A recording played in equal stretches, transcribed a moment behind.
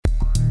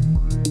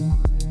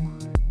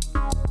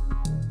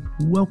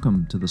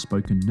Welcome to The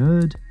Spoken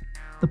Nerd,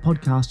 the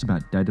podcast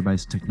about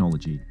database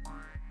technology.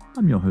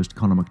 I'm your host,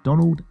 Connor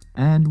McDonald,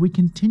 and we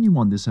continue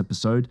on this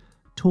episode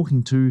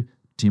talking to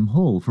Tim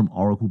Hall from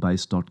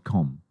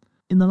oraclebase.com.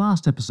 In the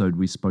last episode,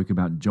 we spoke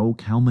about Joel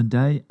Kalman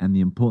Day and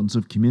the importance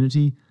of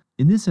community.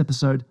 In this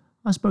episode,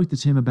 I spoke to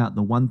Tim about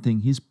the one thing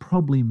he's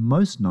probably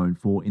most known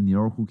for in the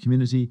Oracle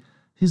community,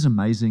 his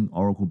amazing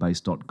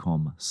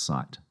oraclebase.com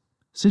site.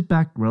 Sit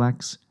back,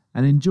 relax,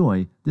 and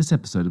enjoy this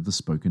episode of The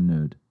Spoken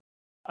Nerd.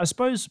 I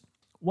suppose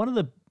one of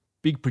the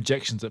big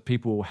projections that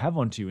people have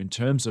onto you in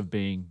terms of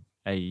being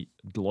a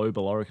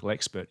global Oracle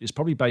expert is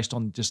probably based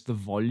on just the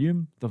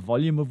volume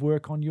of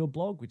work on your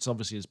blog, which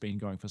obviously has been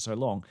going for so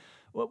long.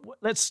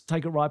 Let's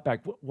take it right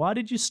back. Why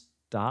did you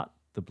start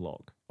the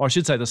blog? Or I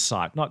should say the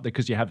site, not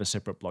because you have a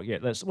separate blog. Yeah,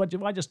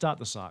 why just start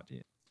the site?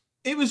 Yeah.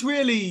 It was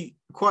really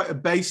quite a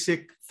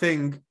basic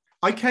thing.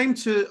 I came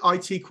to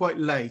IT quite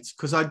late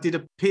because I did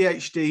a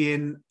PhD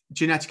in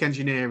genetic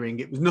engineering.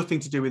 It was nothing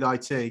to do with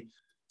IT.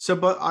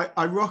 But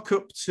I rock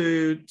up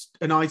to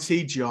an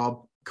IT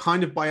job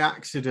kind of by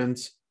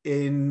accident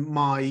in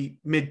my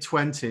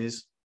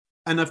mid-20s.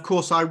 And of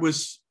course, I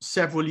was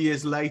several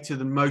years later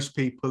than most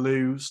people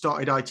who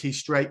started IT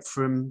straight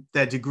from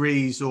their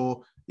degrees,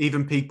 or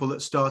even people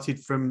that started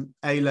from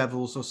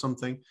A-levels or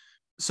something.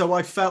 So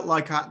I felt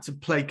like I had to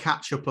play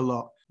catch up a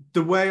lot.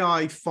 The way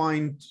I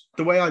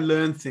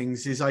learn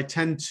things is I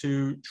tend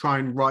to try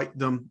and write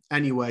them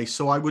anyway.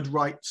 So I would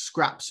write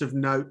scraps of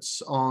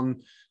notes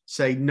on,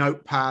 say,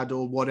 Notepad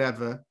or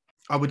whatever.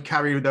 I would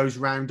carry those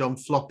around on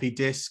floppy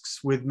disks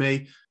with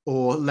me,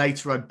 or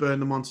later I'd burn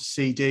them onto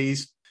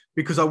CDs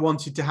because I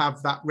wanted to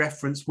have that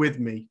reference with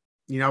me.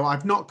 You know,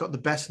 I've not got the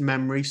best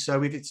memory,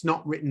 so if it's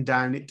not written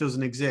down, it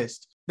doesn't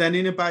exist. Then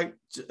in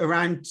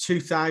around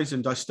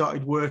 2000, I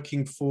started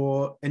working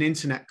for an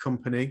internet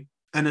company.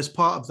 And as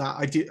part of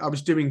that, I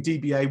was doing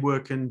DBA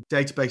work and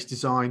database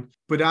design.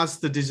 But as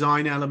the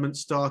design element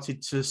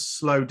started to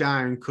slow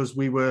down because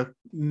we were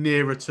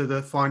nearer to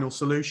the final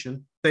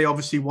solution, they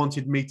obviously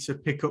wanted me to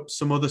pick up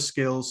some other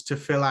skills to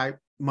fill out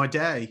my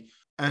day.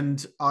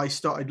 And I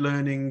started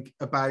learning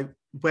about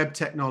web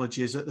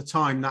technologies. At the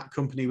time, that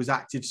company was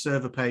Active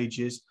Server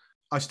Pages.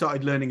 I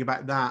started learning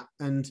about that.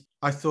 And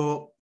I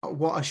thought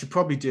what I should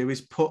probably do is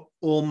put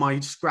all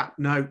my scrap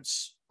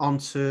notes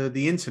onto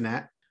the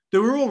internet.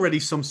 There were already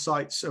some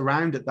sites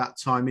around at that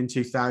time in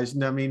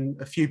 2000. I mean,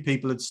 a few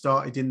people had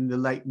started in the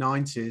late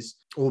 90s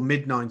or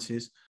mid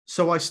 90s.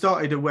 So I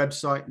started a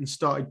website and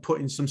started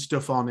putting some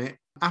stuff on it.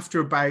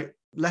 After about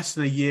less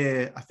than a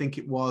year, I think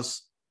it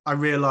was, I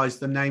realized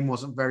the name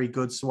wasn't very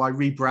good. So I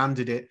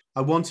rebranded it.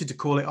 I wanted to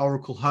call it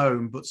Oracle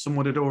Home, but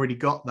someone had already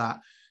got that.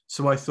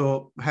 So I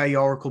thought, hey,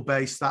 Oracle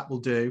Base, that will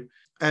do.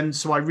 And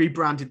so I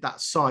rebranded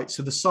that site.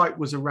 So the site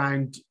was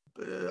around,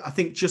 I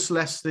think, just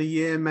less than a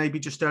year, maybe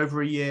just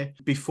over a year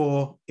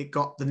before it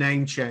got the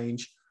name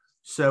change.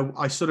 So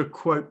I sort of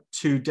quote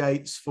two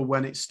dates for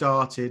when it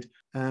started.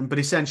 But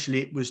essentially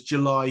it was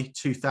July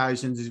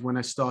 2000 is when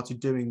I started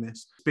doing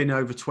this. It's been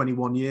over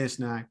 21 years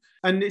now.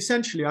 And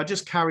essentially I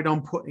just carried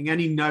on putting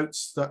any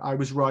notes that I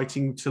was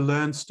writing to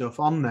learn stuff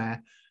on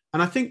there.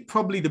 And I think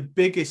probably the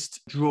biggest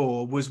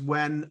draw was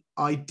when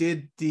I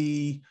did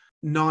the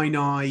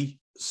 9i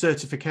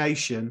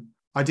certification.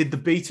 I did the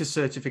beta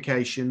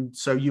certification.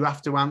 So you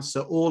have to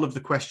answer all of the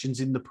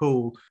questions in the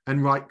pool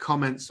and write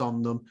comments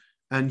on them.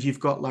 And you've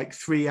got like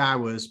 3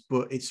 hours,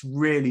 but it's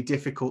really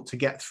difficult to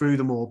get through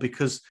them all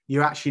because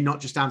you're actually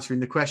not just answering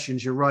the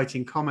questions, you're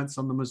writing comments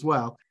on them as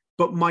well.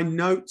 But my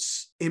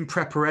notes in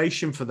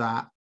preparation for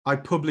that, I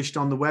published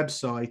on the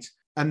website,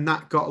 and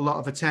that got a lot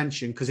of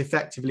attention because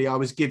effectively I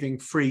was giving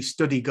free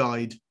study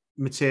guide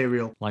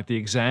material. Like the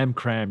exam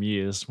cram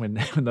years when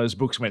those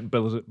books went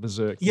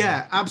berserk.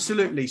 Yeah,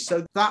 absolutely.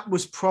 So that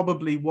was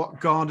probably what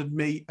garnered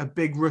me a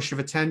big rush of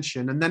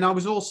attention. And then I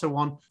was also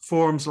on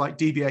forums like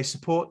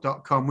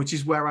dbasupport.com, which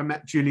is where I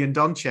met Julian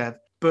Donchev.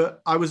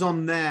 But I was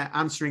on there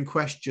answering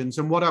questions.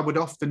 And what I would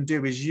often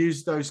do is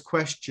use those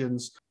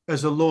questions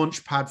as a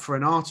launch pad for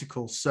an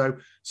article. So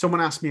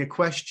someone asked me a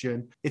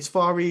question. It's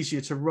far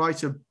easier to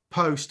write a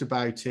post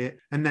about it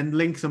and then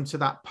link them to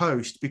that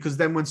post, because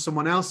then when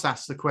someone else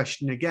asks the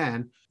question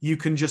again, you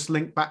can just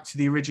link back to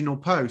the original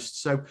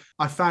post. So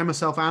I found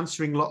myself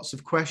answering lots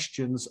of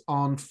questions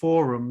on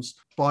forums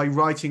by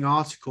writing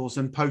articles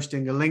and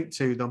posting a link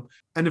to them.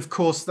 And of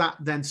course, that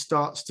then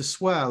starts to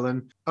swell.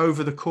 And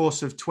over the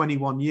course of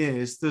 21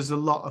 years, there's a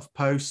lot of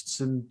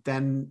posts. And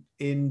then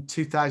in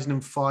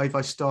 2005,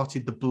 I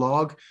started the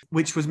blog,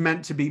 which was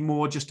meant to be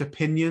more just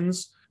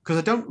opinions, because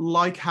I don't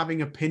like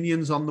having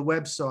opinions on the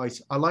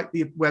website. I like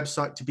the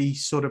website to be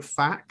sort of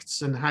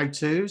facts and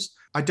how-tos.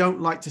 I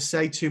don't like to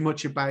say too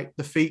much about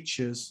the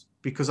features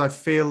because I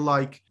feel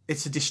like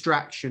it's a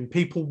distraction.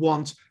 People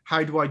want,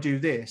 how do I do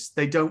this?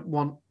 They don't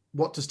want,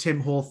 what does Tim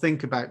Hall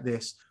think about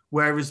this?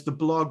 Whereas the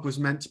blog was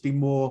meant to be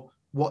more,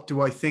 what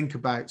do I think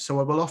about? So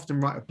I will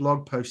often write a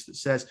blog post that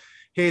says,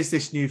 here's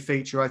this new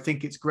feature. I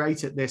think it's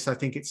great at this. I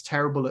think it's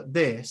terrible at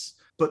this.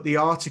 but the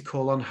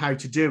article on how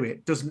to do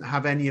it doesn't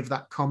have any of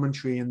that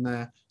commentary in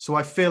there. So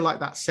I feel like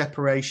that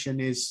separation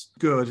is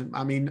good.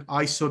 I mean,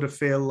 I sort of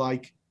feel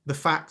like the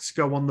facts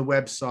go on the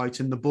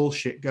website and the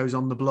bullshit goes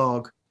on the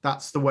blog.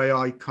 That's the way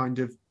I kind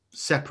of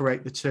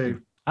separate the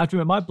two. I have to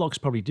admit, my blog's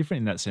probably different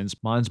in that sense.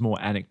 Mine's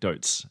more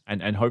anecdotes,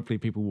 and hopefully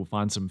people will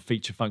find some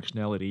feature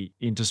functionality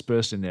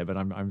interspersed in there, but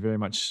I'm very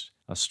much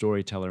a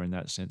storyteller in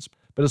that sense.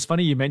 But it's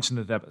funny you mentioned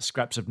that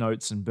scraps of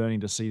notes and burning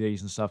to CDs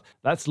and stuff.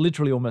 That's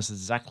literally almost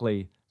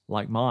exactly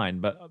like mine.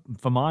 But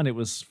for mine, it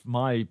was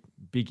my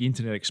big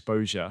internet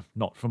exposure,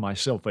 not for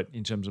myself, but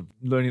in terms of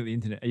learning that the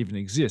internet even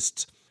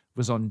exists,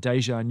 was on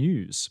Deja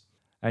News.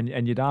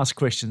 And you'd ask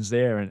questions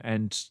there,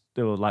 and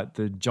there were like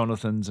the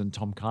Jonathans and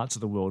Tom Carts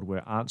of the world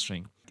were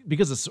answering.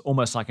 Because it's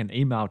almost like an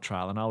email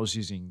trail, and I was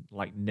using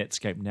like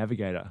Netscape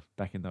Navigator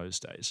back in those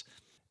days.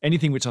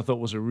 Anything which I thought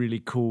was a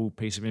really cool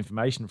piece of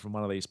information from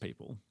one of these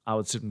people, I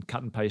would sit and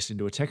cut and paste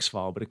into a text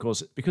file. But of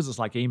course, because it's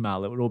like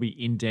email, it would all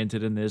be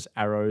indented and there's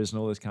arrows and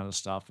all this kind of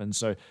stuff. And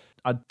so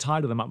I'd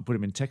tidy them up and put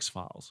them in text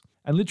files.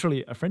 And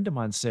literally a friend of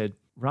mine said,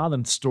 rather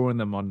than storing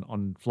them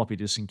on floppy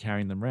disks and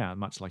carrying them around,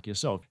 much like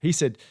yourself, he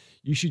said,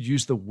 you should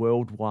use the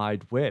World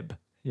Wide Web.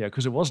 Yeah,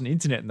 because it wasn't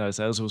internet in those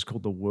days. It was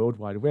called the World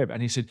Wide Web.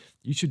 And he said,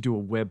 you should do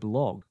a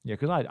weblog. Yeah,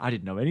 because I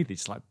didn't know anything.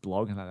 It's like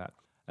blog and like that.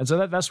 And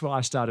so that's where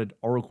I started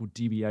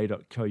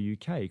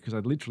oracledba.co.uk, because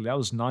that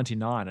was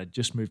 99. I'd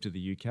just moved to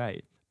the UK.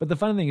 But the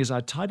funny thing is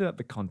I tidied up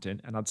the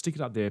content and I'd stick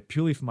it up there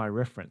purely for my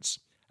reference.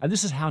 And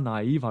this is how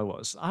naive I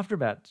was. After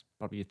about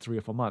probably 3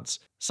 or 4 months,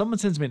 someone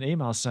sends me an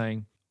email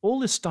saying, all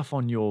this stuff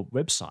on your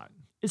website,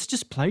 it's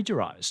just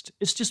plagiarized.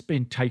 It's just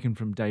been taken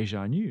from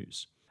Deja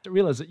News. I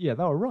realized that, yeah,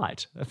 they were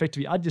right.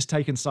 Effectively, I'd just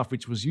taken stuff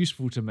which was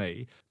useful to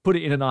me, put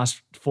it in a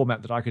nice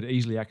format that I could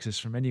easily access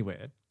from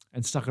anywhere,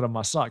 and stuck it on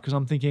my site, because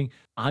I'm thinking,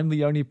 I'm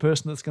the only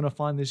person that's going to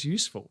find this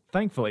useful.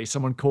 Thankfully,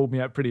 someone called me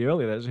out pretty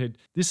early that said,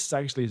 this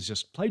actually is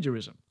just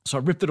plagiarism. So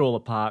I ripped it all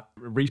apart,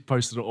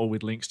 reposted it all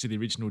with links to the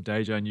original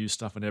Deja News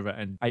stuff and ever,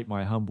 and ate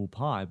my humble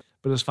pie.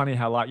 But it's funny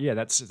how,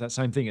 that's that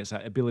same thing. It's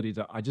that ability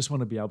to, I just want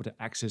to be able to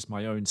access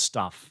my own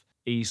stuff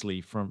easily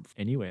from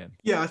anywhere.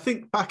 Yeah, I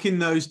think back in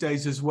those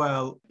days as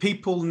well,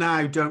 people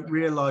now don't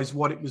realize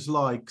what it was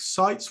like.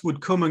 Sites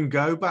would come and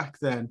go back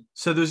then.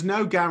 So there's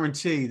no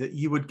guarantee that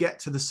you would get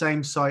to the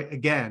same site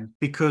again,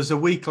 because a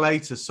week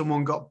later,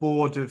 someone got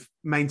bored of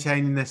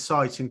maintaining their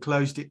site and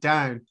closed it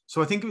down.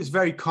 So I think it was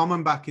very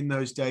common back in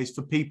those days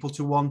for people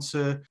to want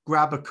to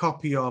grab a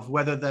copy of,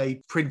 whether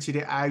they printed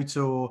it out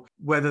or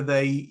whether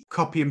they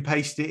copy and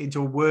paste it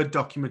into a Word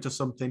document or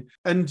something.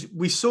 And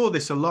we saw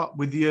this a lot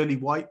with the early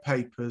white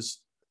papers.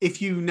 If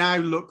you now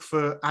look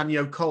for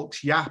Anjo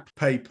Kolk's Yap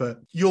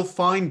paper, you'll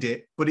find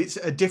it, but it's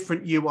a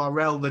different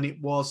URL than it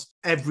was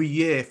every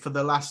year for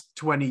the last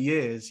 20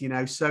 years,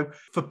 So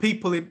for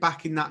people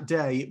back in that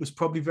day, it was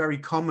probably very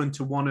common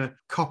to want to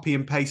copy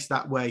and paste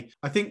that way.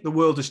 I think the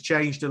world has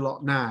changed a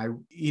lot now,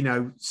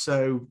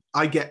 so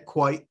I get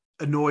quite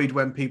annoyed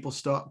when people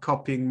start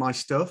copying my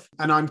stuff,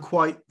 and I'm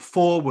quite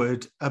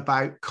forward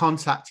about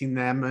contacting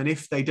them, and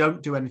if they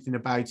don't do anything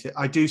about it,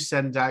 I do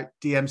send out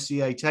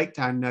DMCA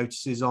takedown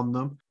notices on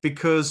them,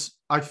 because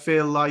I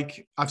feel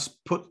like I've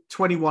put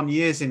 21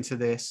 years into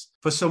this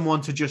for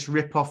someone to just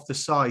rip off the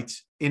site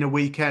in a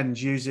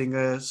weekend using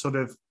a sort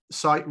of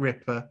site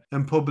ripper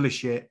and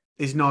publish it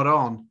is not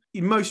on.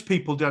 Most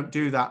people don't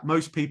do that.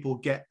 Most people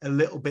get a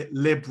little bit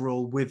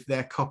liberal with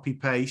their copy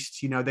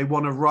paste. They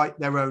want to write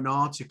their own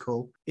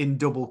article in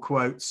double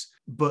quotes,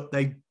 but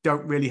they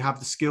don't really have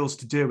the skills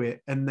to do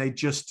it. And they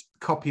just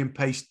copy and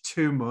paste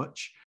too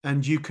much.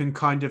 And you can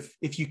kind of,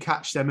 if you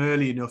catch them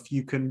early enough,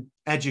 you can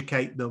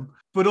educate them.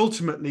 But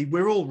ultimately,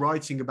 we're all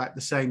writing about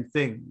the same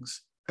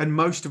things. And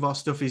most of our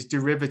stuff is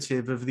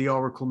derivative of the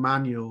Oracle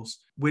manuals.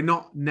 We're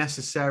not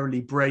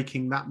necessarily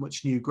breaking that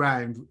much new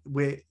ground.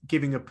 We're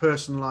giving a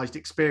personalized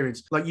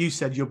experience. Like you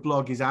said, your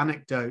blog is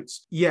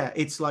anecdotes. Yeah,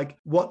 it's like,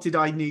 what did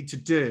I need to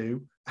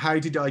do? How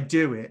did I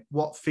do it?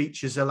 What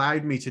features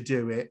allowed me to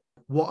do it?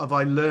 What have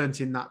I learned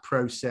in that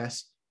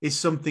process? Is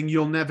something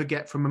you'll never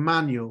get from a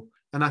manual.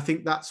 And I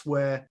think that's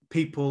where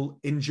people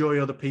enjoy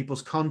other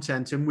people's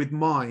content. And with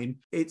mine,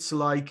 it's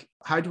like,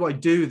 how do I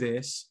do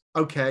this?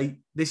 Okay,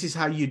 this is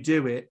how you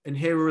do it. And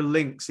here are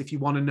links if you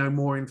want to know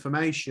more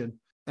information.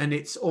 And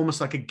it's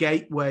almost like a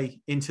gateway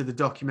into the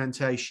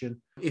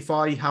documentation. If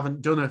I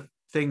haven't done a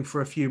thing for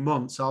a few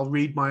months, I'll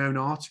read my own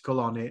article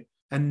on it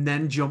and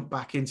then jump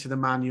back into the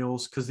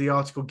manuals, because the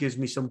article gives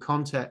me some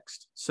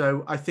context.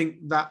 So I think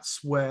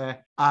that's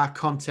where our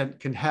content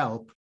can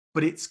help.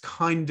 But it's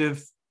kind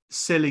of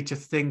silly to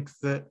think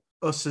that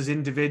us as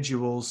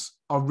individuals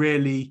are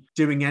really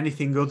doing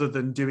anything other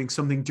than doing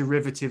something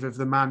derivative of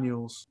the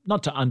manuals.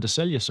 Not to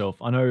undersell yourself,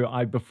 I know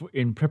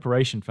in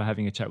preparation for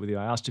having a chat with you,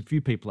 I asked a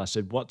few people, I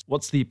said,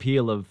 what's the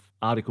appeal of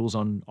articles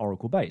on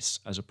Oracle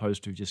Base as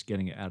opposed to just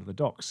getting it out of the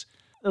docs?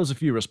 There was a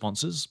few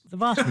responses. The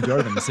vast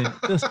majority of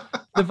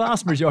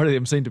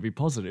them seem to be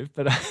positive,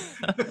 but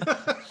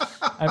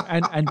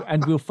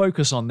and we'll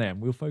focus on them.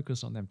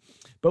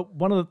 But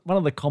one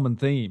of the common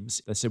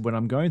themes, they said, when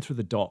I'm going through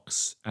the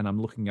docs and I'm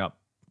looking up,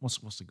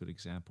 what's a good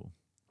example?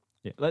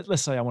 Yeah.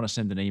 Let's say I want to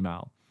send an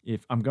email.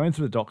 If I'm going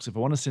through the docs, if I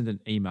want to send an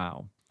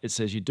email, it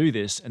says you do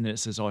this, and then it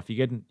says, oh, if you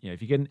get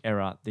an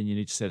error, then you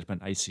need to set up an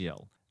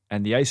ACL.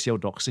 And the ACL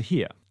docs are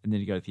here. And then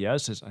you go to the it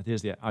says,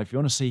 there's the, if you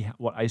want to see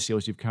what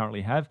ACLs you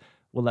currently have,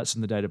 well, that's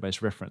in the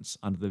database reference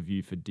under the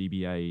view for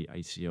DBA,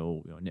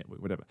 ACL,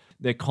 network, whatever.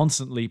 They're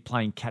constantly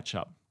playing catch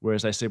up.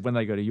 Whereas they said when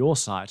they go to your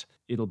site,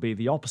 it'll be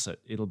the opposite.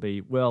 It'll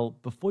be, well,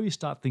 before you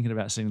start thinking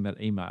about sending that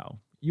email,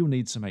 you'll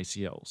need some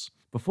ACLs.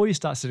 Before you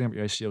start setting up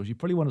your ACLs, you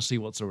probably want to see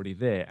what's already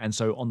there. And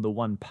so on the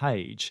one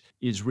page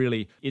is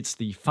really, it's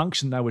the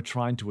function they were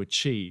trying to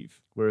achieve.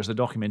 Whereas the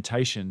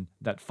documentation,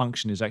 that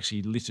function is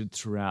actually littered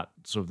throughout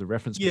sort of the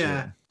reference material.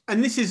 Yeah.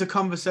 And this is a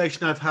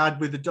conversation I've had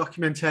with the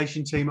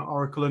documentation team at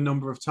Oracle a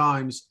number of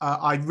times.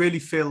 I really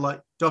feel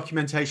like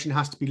documentation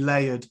has to be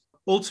layered.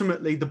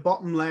 Ultimately, the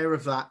bottom layer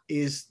of that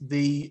is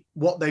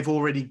what they've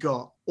already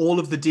got. All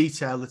of the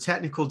detail, the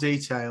technical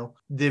detail,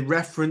 the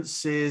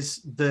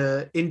references,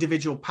 the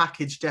individual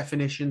package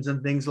definitions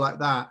and things like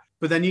that.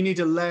 But then you need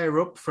a layer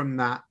up from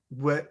that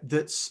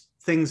that's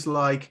things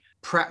like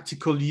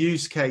practical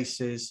use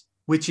cases,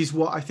 which is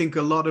what I think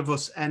a lot of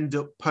us end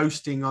up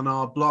posting on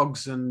our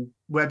blogs and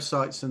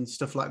websites and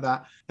stuff like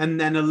that. And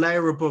then a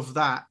layer above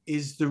that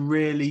is the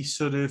really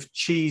sort of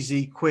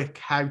cheesy, quick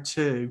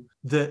how-to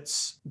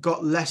that's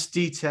got less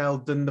detail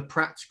than the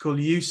practical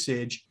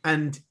usage.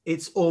 And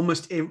it's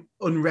almost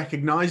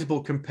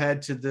unrecognizable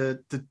compared to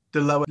the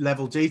lower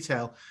level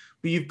detail.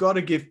 But you've got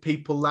to give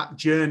people that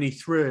journey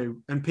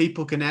through, and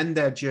people can end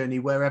their journey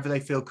wherever they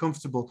feel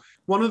comfortable.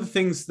 One of the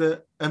things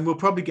that, and we'll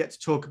probably get to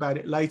talk about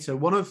it later,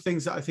 one of the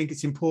things that I think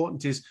it's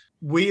important is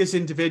we as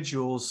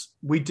individuals,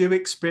 we do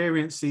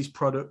experience these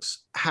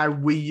products, how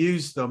we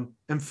use them,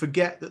 and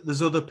forget that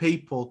there's other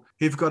people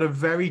who've got a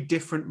very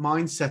different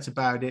mindset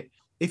about it.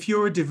 If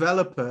you're a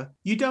developer,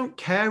 you don't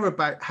care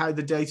about how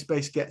the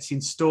database gets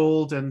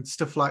installed and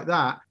stuff like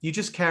that. You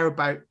just care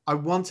about, I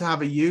want to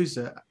have a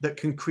user that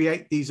can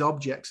create these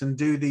objects and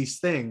do these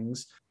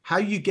things. How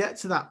you get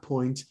to that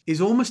point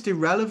is almost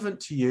irrelevant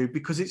to you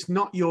because it's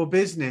not your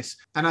business.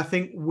 And I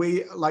think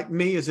we, like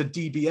me as a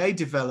DBA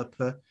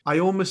developer, I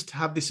almost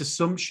have this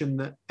assumption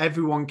that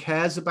everyone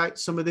cares about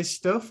some of this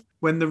stuff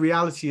when the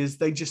reality is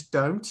they just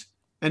don't.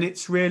 And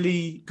it's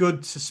really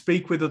good to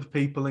speak with other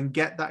people and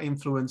get that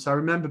influence. I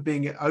remember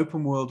being at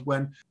Open World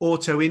when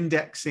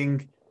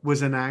auto-indexing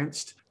was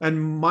announced.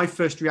 And my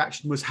first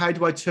reaction was, how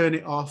do I turn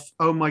it off?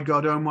 Oh my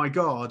God, oh my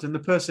God. And the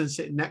person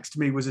sitting next to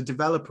me was a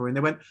developer and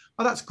they went,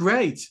 oh, that's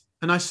great.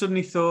 And I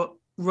suddenly thought,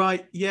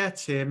 right, yeah,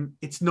 Tim,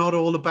 it's not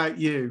all about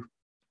you.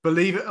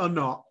 Believe it or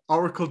not,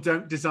 Oracle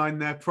don't design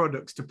their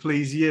products to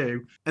please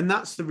you. And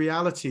that's the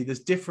reality. There's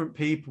different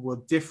people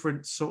with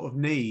different sort of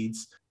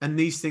needs, and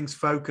these things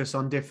focus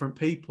on different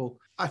people.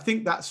 I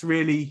think that's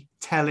really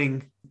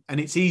telling, and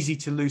it's easy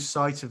to lose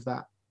sight of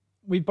that.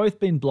 We've both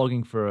been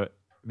blogging for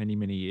many,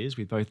 many years.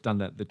 We've both done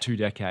that the 2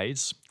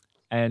 decades.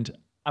 And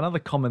another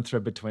common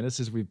thread between us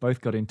is we've both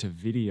got into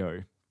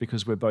video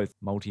because we're both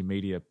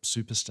multimedia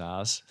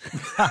superstars.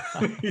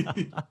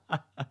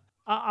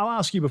 I'll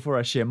ask you before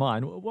I share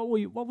mine. What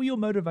were your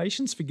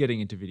motivations for getting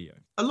into video?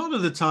 A lot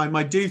of the time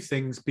I do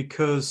things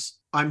because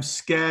I'm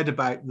scared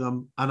about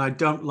them and I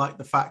don't like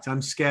the fact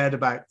I'm scared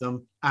about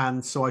them.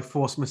 And so I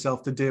force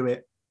myself to do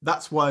it.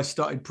 That's why I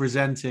started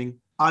presenting.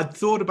 I'd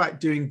thought about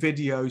doing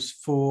videos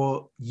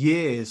for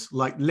years,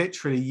 like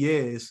literally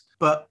years,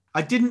 but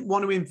I didn't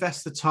want to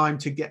invest the time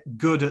to get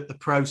good at the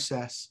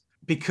process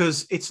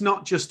because it's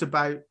not just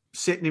about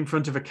sitting in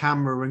front of a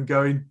camera and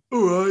going,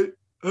 all right,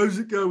 how's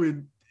it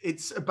going?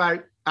 It's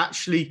about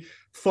actually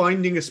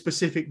finding a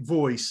specific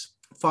voice,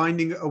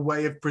 finding a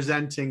way of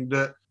presenting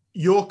that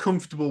you're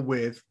comfortable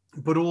with,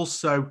 but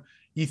also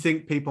you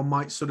think people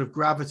might sort of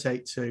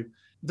gravitate to.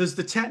 There's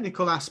the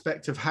technical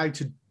aspect of how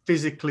to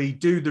physically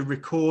do the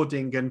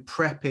recording and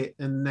prep it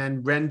and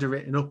then render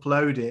it and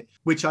upload it,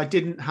 which I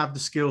didn't have the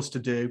skills to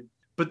do.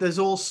 But there's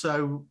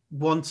also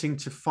wanting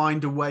to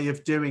find a way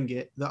of doing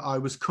it that I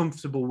was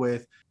comfortable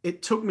with.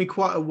 It took me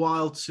quite a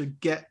while to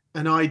get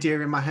an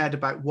idea in my head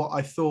about what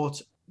I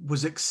thought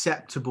was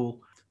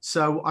acceptable.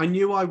 So I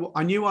knew I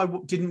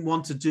didn't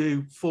want to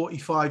do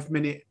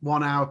 45-minute,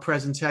 1-hour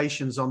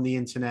presentations on the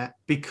internet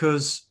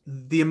because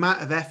the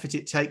amount of effort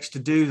it takes to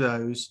do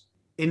those,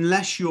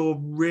 unless you're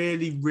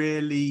really,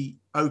 really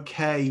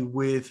okay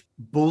with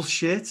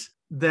bullshit,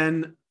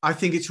 then I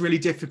think it's really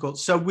difficult.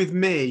 So with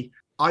me,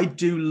 I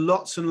do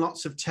lots and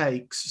lots of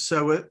takes.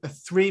 So a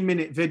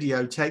 3-minute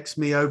video takes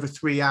me over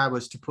 3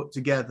 hours to put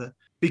together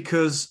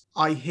because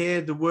I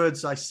hear the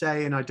words I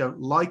say and I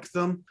don't like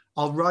them.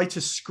 I'll write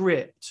a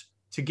script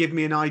to give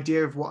me an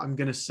idea of what I'm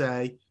going to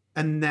say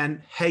and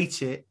then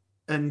hate it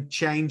and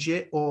change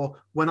it. Or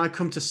when I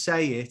come to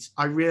say it,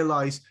 I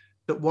realize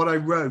that what I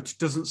wrote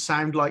doesn't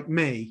sound like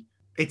me.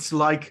 It's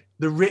like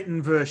the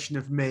written version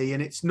of me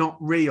and it's not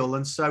real.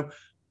 And so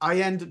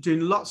I end up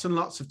doing lots and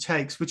lots of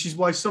takes, which is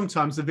why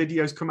sometimes the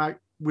videos come out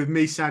with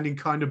me sounding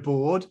kind of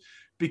bored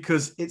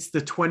because it's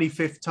the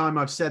 25th time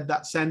I've said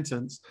that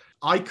sentence.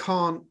 I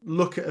can't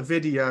look at a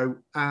video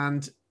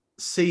and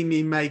see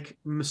me make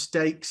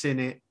mistakes in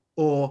it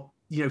or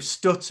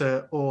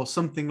stutter or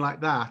something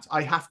like that,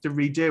 I have to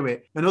redo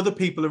it. And other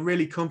people are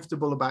really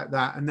comfortable about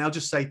that. And they'll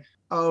just say,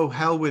 oh,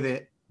 hell with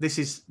it. This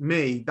is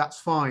me. That's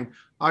fine.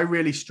 I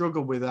really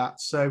struggle with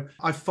that. So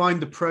I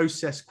find the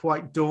process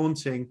quite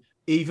daunting,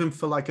 even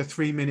for like a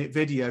 3-minute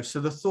video. So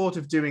the thought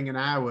of doing an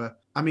hour,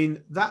 I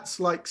mean, that's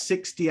like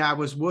 60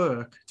 hours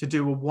work to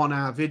do a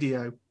 1-hour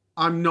video.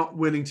 I'm not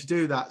willing to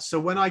do that. So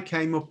when I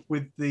came up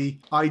with the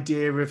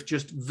idea of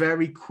just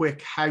very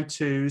quick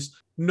how-tos,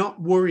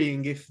 not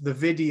worrying if the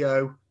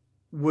video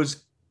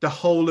was the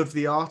whole of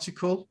the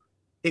article,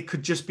 it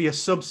could just be a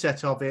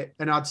subset of it.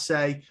 And I'd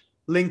say,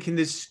 link in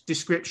this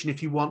description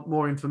if you want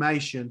more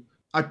information.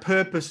 I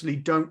purposely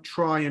don't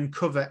try and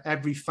cover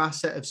every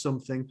facet of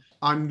something.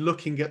 I'm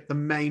looking at the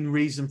main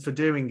reason for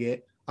doing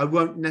it. I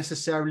won't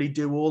necessarily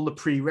do all the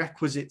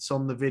prerequisites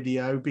on the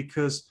video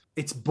because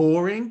it's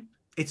boring.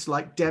 It's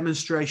like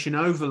demonstration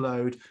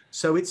overload.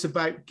 So it's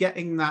about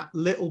getting that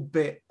little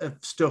bit of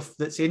stuff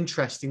that's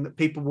interesting that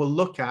people will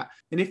look at.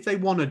 And if they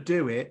want to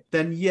do it,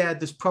 then yeah,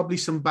 there's probably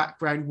some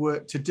background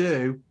work to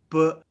do.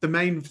 But the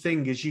main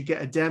thing is you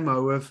get a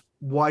demo of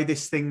why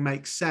this thing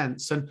makes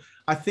sense. And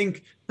I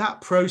think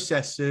that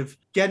process of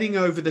getting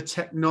over the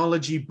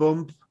technology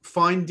bump,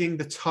 finding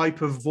the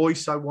type of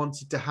voice I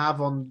wanted to have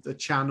on the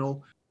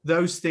channel,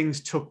 those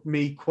things took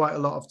me quite a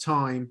lot of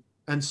time.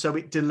 And so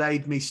it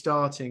delayed me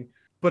starting.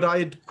 But I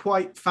had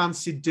quite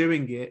fancied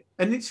doing it.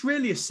 And it's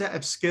really a set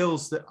of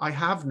skills that I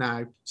have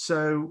now.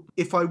 So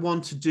if I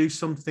want to do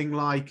something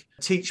like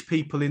teach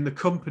people in the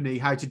company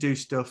how to do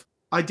stuff,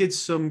 I did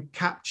some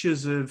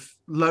captures of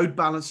load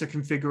balancer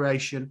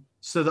configuration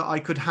so that I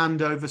could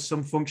hand over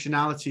some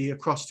functionality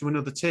across to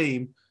another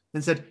team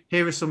and said,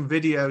 here are some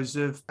videos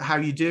of how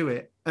you do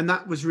it. And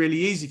that was really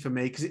easy for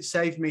me because it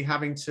saved me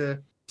having to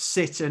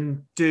sit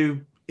and do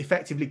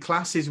effectively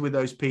classes with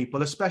those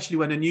people, especially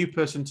when a new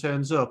person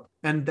turns up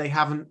and they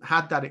haven't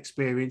had that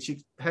experience.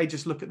 Hey,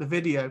 just look at the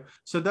video.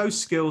 So those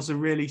skills are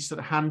really sort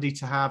of handy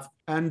to have.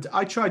 And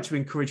I tried to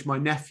encourage my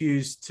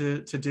nephews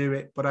to do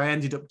it, but I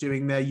ended up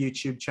doing their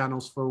YouTube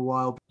channels for a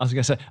while. I was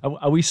going to say,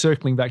 are we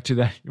circling back to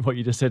that, what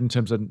you just said in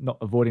terms of not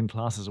avoiding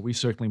classes? Are we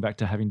circling back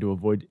to having to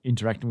avoid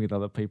interacting with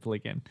other people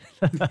again?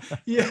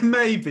 Yeah,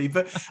 maybe.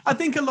 But I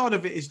think a lot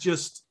of it is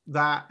just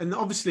that. And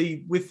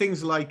obviously with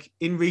things like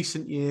in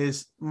recent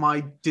years,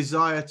 my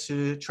desire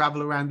to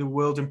travel around the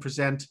world and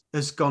present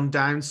has gone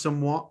down somewhat.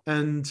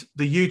 And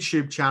the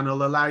YouTube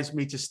channel allows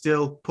me to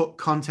still put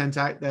content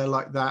out there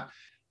like that.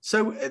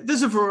 So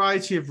there's a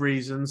variety of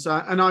reasons.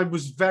 And I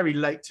was very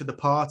late to the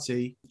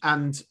party.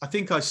 And I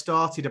think I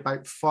started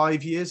about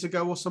 5 years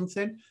ago or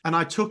something. And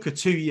I took a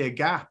 2-year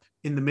gap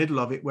in the middle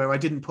of it where I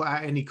didn't put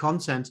out any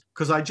content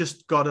because I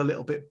just got a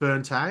little bit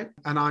burnt out.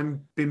 And I've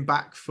been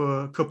back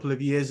for a couple of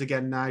years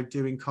again now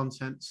doing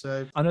content.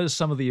 So I noticed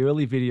some of the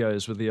early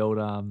videos with the old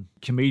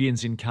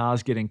comedians in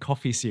cars getting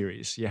coffee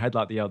series. You had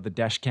like the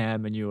dash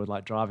cam and you were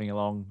like driving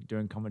along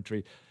doing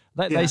commentary.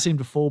 They seemed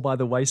to fall by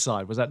the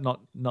wayside. Was that not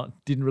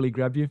didn't really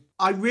grab you?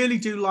 I really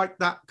do like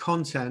that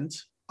content.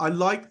 I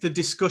like the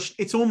discussion.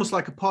 It's almost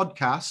like a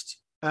podcast,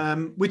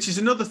 which is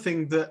another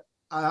thing that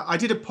I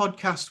did a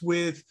podcast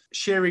with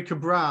Sherry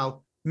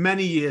Cabral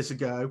many years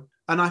ago,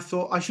 and I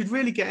thought I should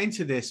really get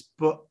into this.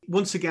 But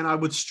once again, I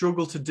would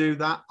struggle to do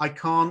that. I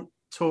can't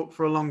talk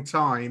for a long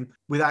time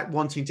without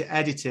wanting to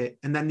edit it.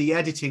 And then the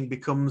editing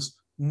becomes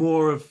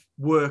more of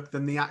work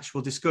than the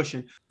actual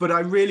discussion. But I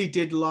really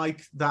did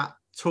like that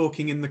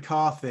talking in the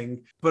car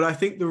thing. But I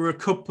think there were a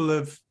couple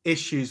of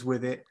issues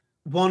with it.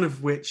 One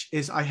of which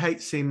is I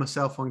hate seeing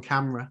myself on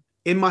camera.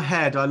 In my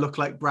head, I look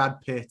like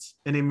Brad Pitt,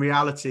 and in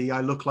reality,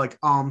 I look like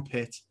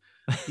Armpit,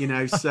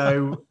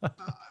 so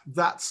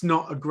that's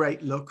not a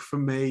great look for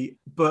me.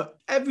 But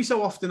every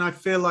so often, I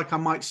feel like I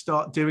might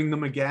start doing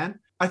them again.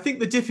 I think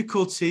the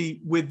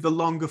difficulty with the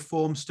longer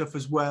form stuff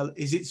as well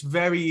is it's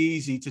very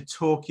easy to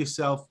talk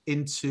yourself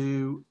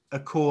into a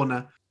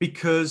corner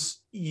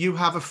because you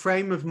have a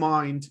frame of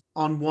mind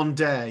on one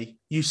day.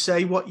 You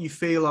say what you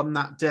feel on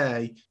that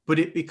day, but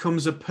it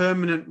becomes a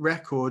permanent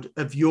record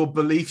of your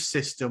belief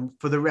system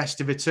for the rest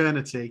of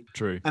eternity.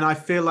 True. And I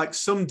feel like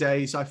some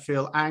days I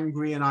feel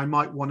angry and I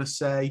might want to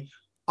say,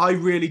 I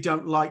really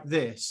don't like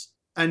this.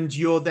 And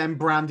you're then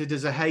branded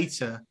as a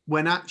hater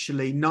when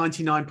actually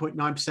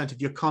 99.9%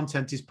 of your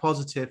content is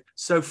positive.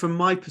 So from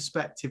my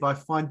perspective, I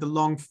find the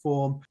long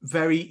form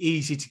very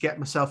easy to get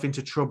myself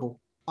into trouble.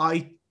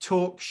 I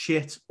talk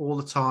shit all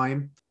the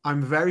time.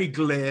 I'm very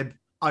glib.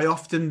 I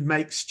often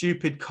make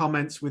stupid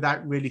comments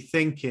without really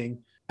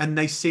thinking, and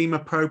they seem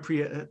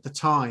appropriate at the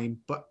time.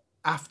 But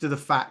after the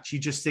fact, you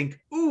just think,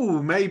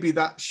 ooh, maybe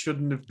that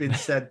shouldn't have been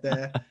said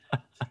there.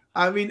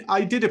 I mean,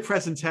 I did a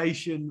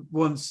presentation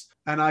once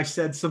and I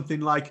said something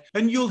like,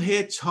 and you'll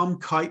hear Tom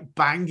Kite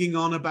banging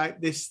on about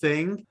this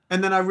thing.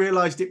 And then I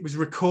realized it was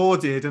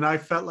recorded and I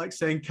felt like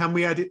saying, can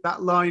we edit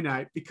that line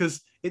out?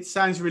 Because it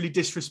sounds really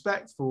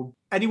disrespectful.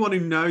 Anyone who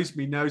knows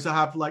me knows I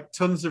have like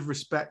tons of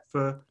respect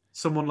for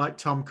someone like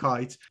Tom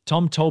Kite.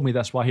 Tom told me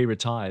that's why he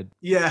retired.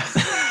 Yeah.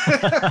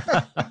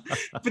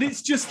 But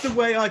it's just the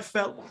way I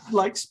felt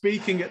like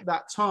speaking at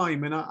that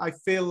time. And I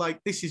feel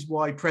like this is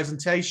why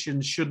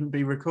presentations shouldn't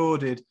be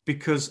recorded,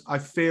 because I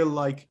feel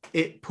like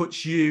it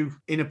puts you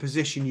in a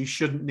position you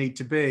shouldn't need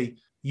to be.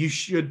 You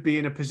should be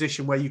in a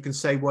position where you can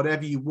say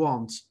whatever you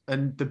want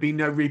and there be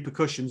no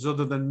repercussions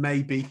other than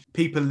maybe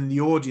people in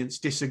the audience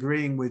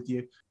disagreeing with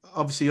you.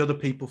 Obviously, other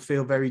people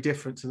feel very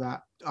different to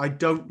that. I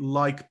don't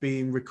like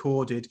being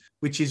recorded,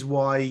 which is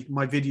why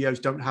my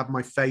videos don't have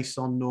my face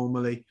on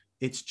normally.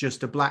 It's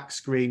just a black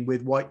screen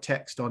with white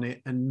text on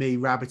it and me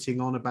rabbiting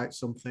on about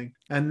something.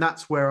 And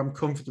that's where I'm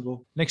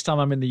comfortable. Next time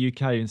I'm in the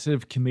UK, instead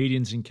of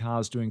comedians in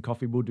cars doing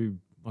coffee, we'll do,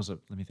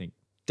 let me think,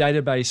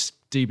 database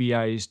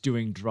DBAs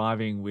doing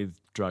driving with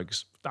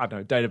drugs. I don't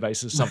know,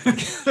 databases, something.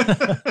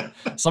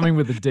 Something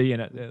with a D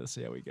in it. Yeah, let's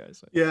see how we go.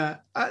 So. Yeah,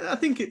 I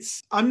think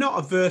I'm not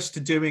averse to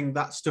doing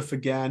that stuff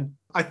again.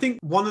 I think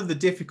one of the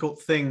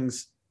difficult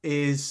things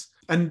is,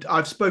 and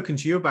I've spoken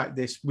to you about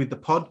this with the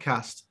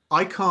podcast,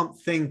 I can't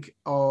think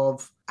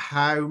of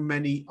how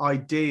many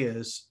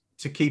ideas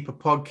to keep a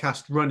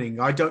podcast running.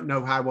 I don't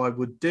know how I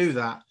would do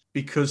that,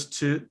 because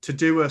to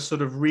do a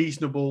sort of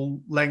reasonable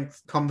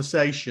length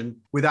conversation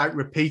without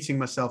repeating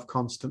myself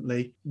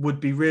constantly would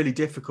be really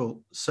difficult.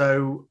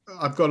 So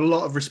I've got a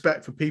lot of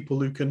respect for people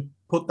who can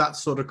put that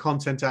sort of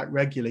content out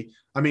regularly.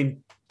 I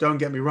mean, don't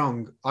get me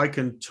wrong, I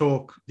can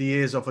talk the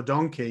ears off a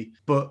donkey,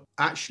 but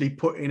actually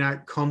putting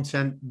out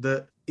content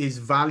that is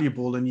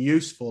valuable and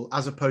useful,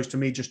 as opposed to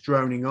me just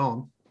droning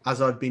on,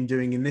 as I've been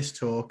doing in this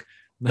talk,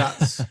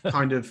 that's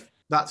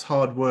that's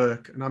hard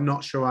work. And I'm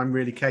not sure I'm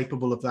really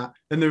capable of that.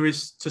 And there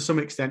is, to some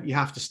extent, you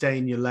have to stay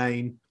in your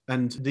lane.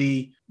 And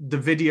the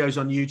videos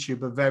on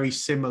YouTube are very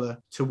similar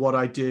to what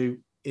I do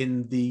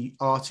in the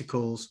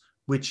articles,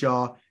 which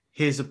are,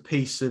 here's a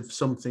piece of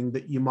something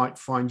that you might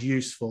find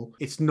useful.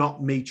 It's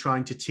not me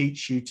trying to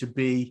teach you to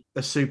be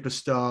a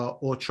superstar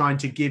or trying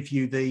to give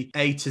you the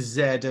A to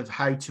Z of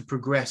how to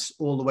progress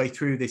all the way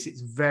through this.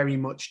 It's very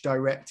much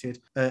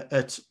directed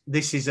at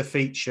this is a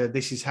feature,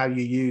 this is how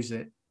you use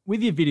it.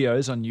 With your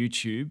videos on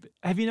YouTube,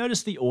 have you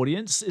noticed the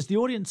audience? Is the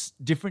audience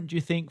different, do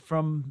you think,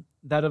 from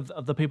that of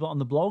the people on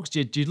the blogs?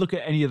 Do you look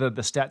at any of the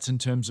stats in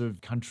terms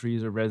of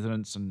countries or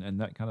residents and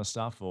that kind of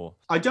stuff? Or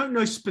I don't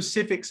know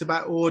specifics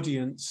about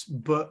audience,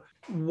 but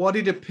what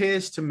it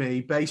appears to me,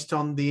 based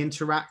on the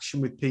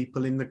interaction with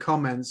people in the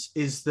comments,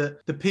 is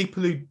that the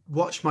people who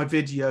watch my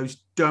videos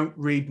don't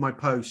read my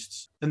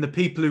posts, and the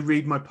people who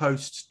read my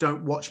posts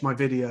don't watch my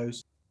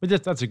videos.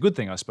 But that's a good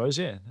thing, I suppose,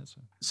 yeah.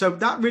 So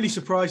that really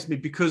surprised me,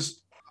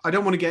 because I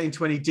don't want to get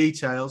into any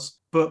details,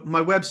 but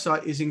my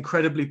website is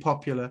incredibly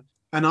popular.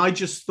 And I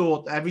just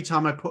thought every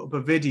time I put up a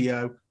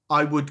video,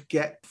 I would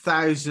get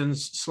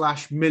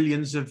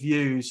thousands/millions of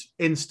views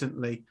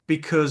instantly,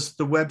 because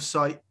the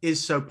website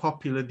is so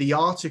popular. The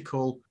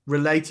article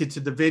related to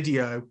the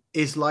video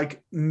is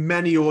like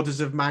many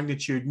orders of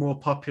magnitude more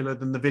popular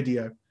than the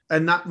video.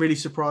 And that really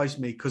surprised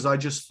me, because I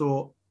just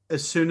thought,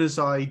 as soon as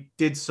I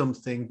did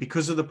something,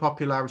 because of the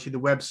popularity of the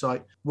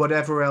website,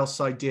 whatever else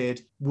I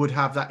did would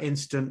have that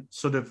instant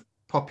sort of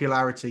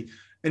popularity.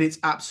 And it's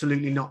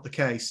absolutely not the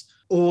case.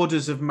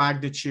 Orders of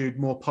magnitude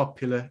more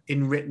popular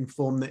in written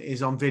form than it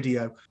is on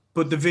video.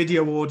 But the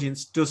video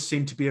audience does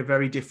seem to be a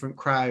very different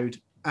crowd.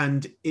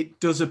 And it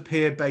does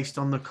appear, based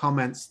on the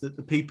comments, that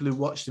the people who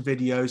watch the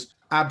videos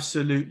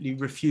absolutely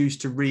refuse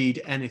to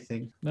read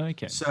anything.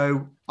 Okay.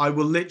 So I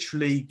will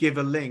literally give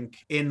a link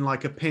in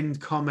like a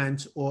pinned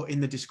comment or in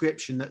the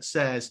description that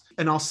says,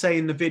 and I'll say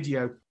in the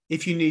video,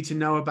 if you need to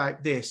know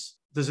about this,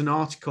 there's an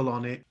article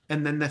on it.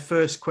 And then their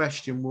first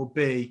question will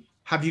be,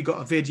 have you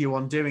got a video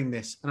on doing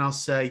this? And I'll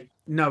say,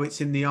 no,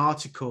 it's in the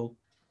article.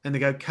 And they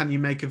go, can you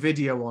make a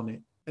video on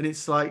it? And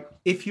it's like,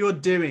 if you're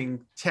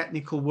doing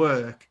technical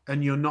work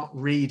and you're not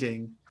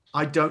reading,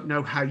 I don't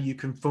know how you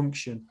can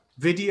function.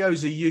 Video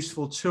is a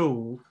useful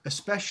tool,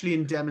 especially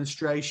in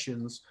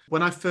demonstrations.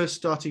 When I first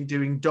started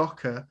doing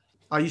Docker,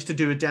 I used to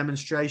do a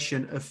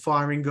demonstration of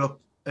firing up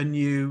a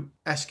new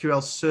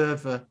SQL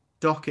Server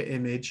Docker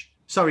image.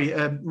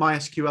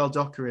 MySQL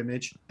Docker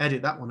image.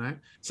 Edit that one out.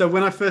 So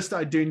when I first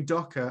started doing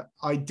Docker,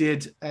 I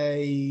did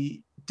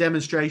a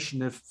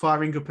demonstration of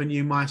firing up a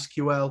new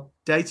MySQL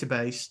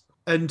database.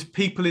 And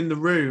people in the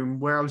room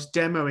where I was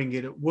demoing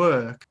it at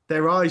work,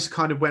 their eyes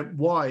kind of went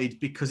wide,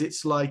 because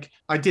it's like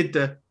I did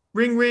the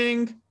ring,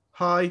 ring.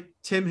 Hi,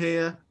 Tim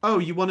here. Oh,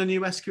 you want a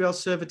new SQL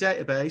Server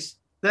database?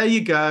 There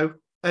you go.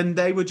 And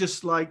they were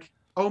just like,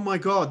 oh my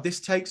God, this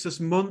takes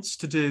us months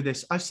to do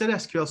this. I said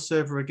SQL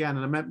Server again,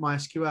 and I meant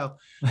MySQL.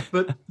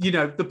 But,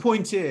 the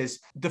point is,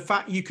 the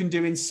fact you can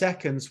do in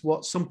seconds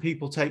what some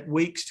people take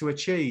weeks to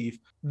achieve,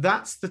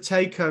 that's the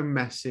take-home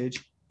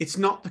message. It's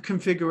not the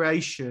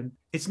configuration.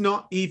 It's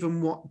not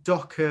even what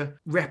Docker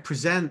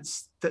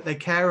represents that they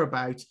care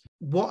about.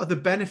 What are the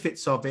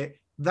benefits of it?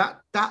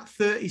 That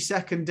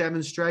 30-second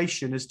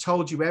demonstration has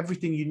told you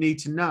everything you need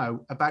to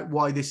know about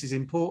why this is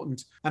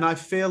important. And I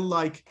feel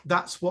like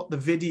that's what the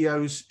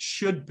videos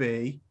should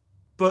be.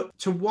 But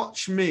to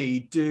watch me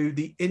do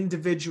the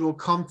individual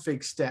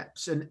config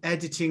steps and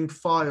editing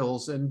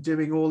files and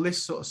doing all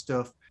this sort of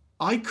stuff,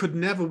 I could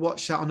never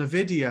watch that on a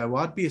video.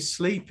 I'd be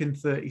asleep in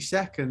 30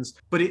 seconds.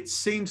 But it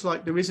seems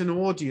like there is an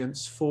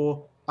audience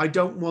for, I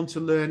don't want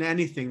to learn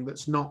anything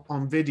that's not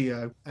on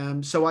video.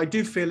 So I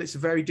do feel it's a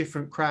very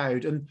different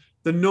crowd. And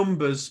the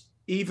numbers,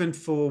 even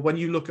for when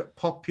you look at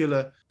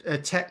popular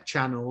tech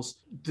channels,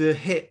 the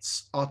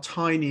hits are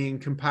tiny in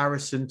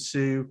comparison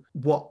to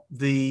what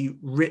the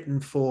written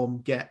form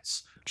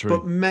gets. True.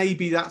 But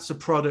maybe that's a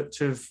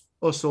product of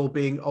us all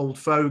being old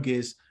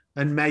fogies.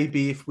 And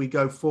maybe if we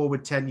go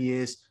forward 10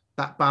 years,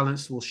 that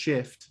balance will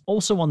shift.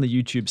 Also on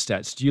the YouTube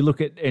stats, do you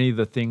look at any of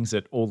the things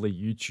that all the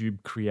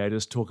YouTube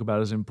creators talk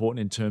about as important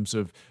in terms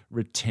of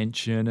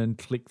retention and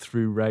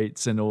click-through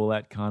rates and all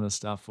that kind of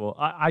stuff? Or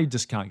I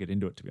just can't get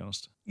into it, to be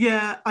honest.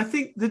 Yeah, I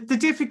think the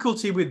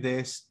difficulty with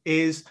this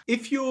is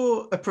if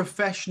you're a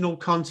professional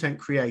content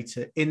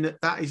creator, in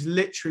that is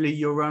literally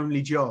your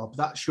only job,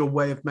 that's your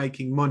way of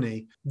making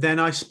money, then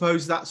I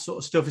suppose that sort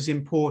of stuff is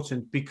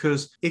important,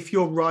 because if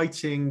you're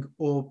writing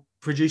or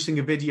producing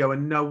a video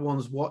and no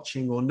one's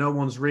watching or no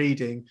one's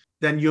reading,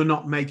 then you're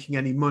not making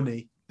any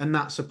money. And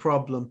that's a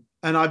problem.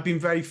 And I've been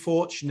very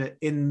fortunate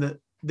in that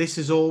this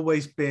has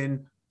always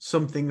been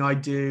something I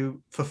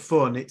do for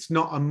fun. It's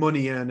not a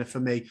money earner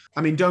for me.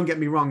 I mean, don't get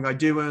me wrong, I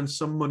do earn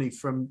some money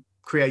from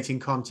creating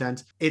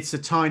content. It's a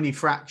tiny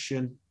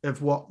fraction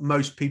of what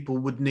most people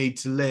would need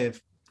to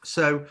live.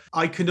 So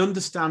I can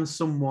understand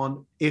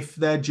someone, if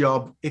their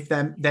job, if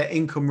their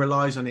income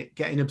relies on it,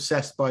 getting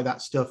obsessed by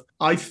that stuff.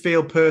 I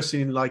feel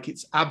personally like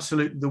it's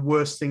absolutely the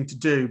worst thing to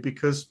do,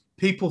 because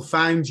people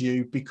found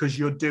you because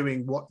you're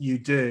doing what you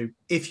do.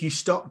 If you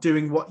stop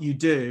doing what you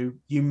do,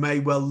 you may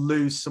well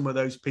lose some of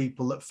those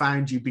people that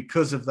found you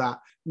because of that.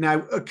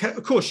 Now,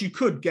 of course, you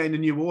could gain a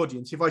new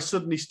audience. If I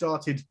suddenly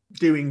started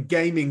doing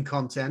gaming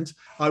content,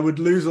 I would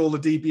lose all the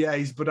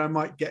DBAs, but I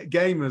might get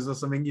gamers or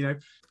something, you know.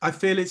 I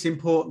feel it's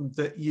important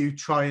that you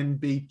try and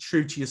be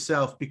true to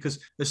yourself, because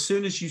as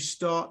soon as you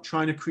start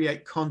trying to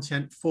create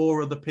content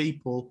for other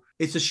people,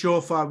 it's a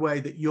surefire way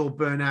that you'll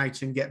burn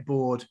out and get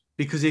bored.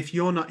 Because if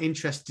you're not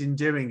interested in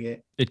doing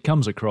it, it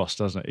comes across,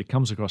 doesn't it? It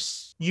comes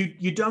across.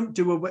 You don't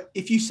do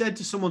if you said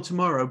to someone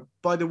tomorrow,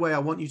 by the way, I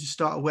want you to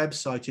start a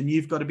website and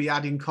you've got to be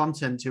adding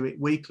content to it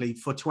weekly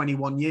for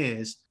 21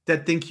 years,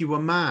 they'd think you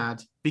were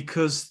mad,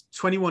 because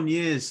 21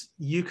 years,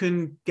 you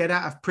can get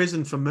out of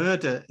prison for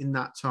murder in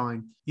that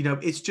time. You know,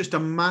 it's just a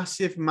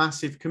massive,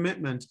 massive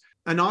commitment.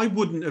 And I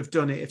wouldn't have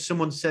done it if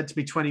someone said to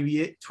me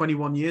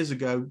 21 years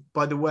ago,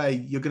 by the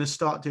way, you're going to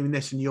start doing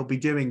this and you'll be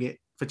doing it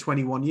for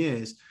 21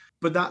 years.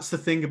 But that's the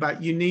thing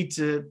about, you need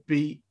to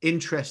be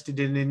interested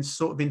in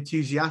sort of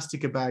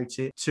enthusiastic about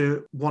it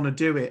to want to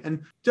do it.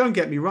 And don't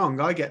get me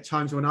wrong, I get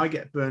times when I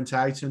get burnt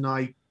out and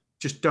I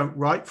just don't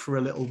write for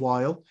a little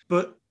while,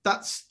 but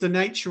that's the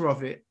nature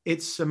of it.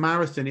 It's a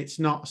marathon, it's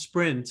not a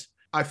sprint.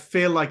 I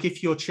feel like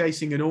if you're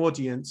chasing an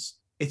audience,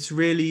 it's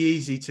really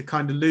easy to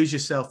kind of lose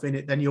yourself in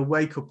it. Then you'll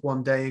wake up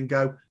one day and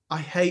go, I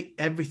hate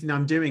everything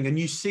I'm doing. And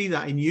you see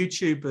that in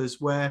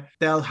YouTubers where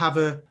they'll have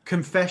a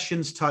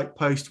confessions type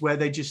post where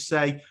they just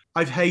say,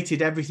 I've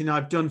hated everything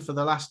I've done for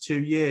the last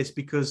 2 years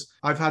because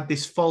I've had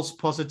this false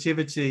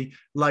positivity,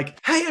 like,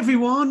 hey,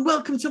 everyone,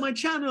 welcome to my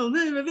channel,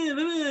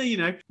 you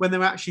know, when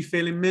they're actually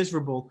feeling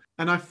miserable.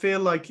 And I feel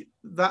like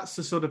that's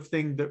the sort of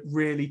thing that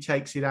really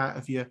takes it out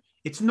of you.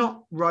 It's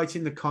not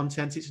writing the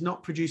content. It's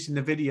not producing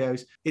the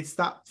videos. It's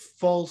that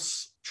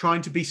false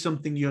trying to be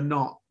something you're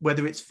not,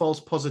 whether it's false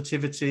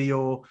positivity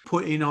or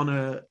putting on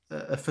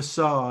a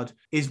facade,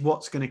 is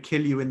what's going to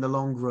kill you in the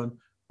long run,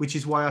 which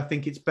is why I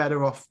think it's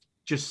better off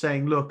just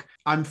saying, look,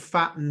 I'm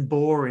fat and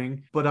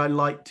boring, but I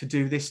like to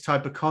do this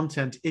type of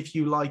content. If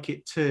you like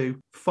it too,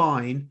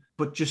 fine,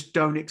 but just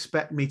don't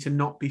expect me to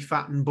not be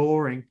fat and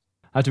boring.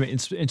 I had to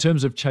admit, in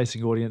terms of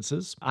chasing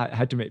audiences, I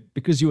had to admit,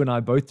 because you and I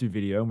both do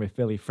video and we're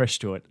fairly fresh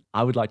to it,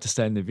 I would like to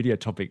stay in the video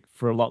topic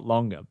for a lot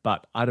longer.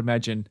 But I'd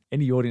imagine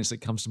any audience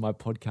that comes to my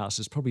podcast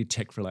is probably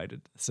tech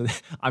related. So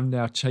I'm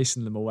now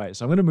chasing them away.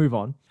 So I'm going to move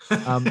on.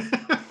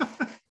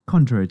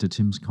 Contrary to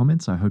Tim's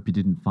comments, I hope you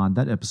didn't find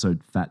that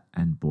episode fat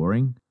and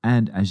boring.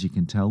 And as you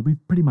can tell,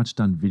 we've pretty much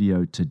done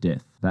video to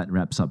death. That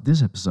wraps up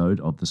this episode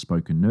of The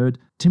Spoken Nerd.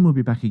 Tim will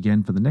be back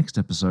again for the next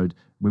episode,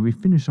 where we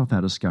finish off our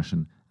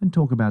discussion and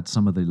talk about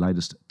some of the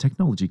latest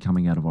technology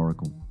coming out of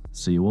Oracle.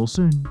 See you all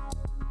soon.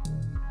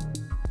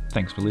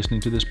 Thanks for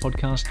listening to this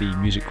podcast. The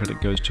music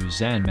credit goes to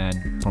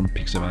Zanman from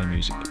Pixabay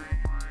Music.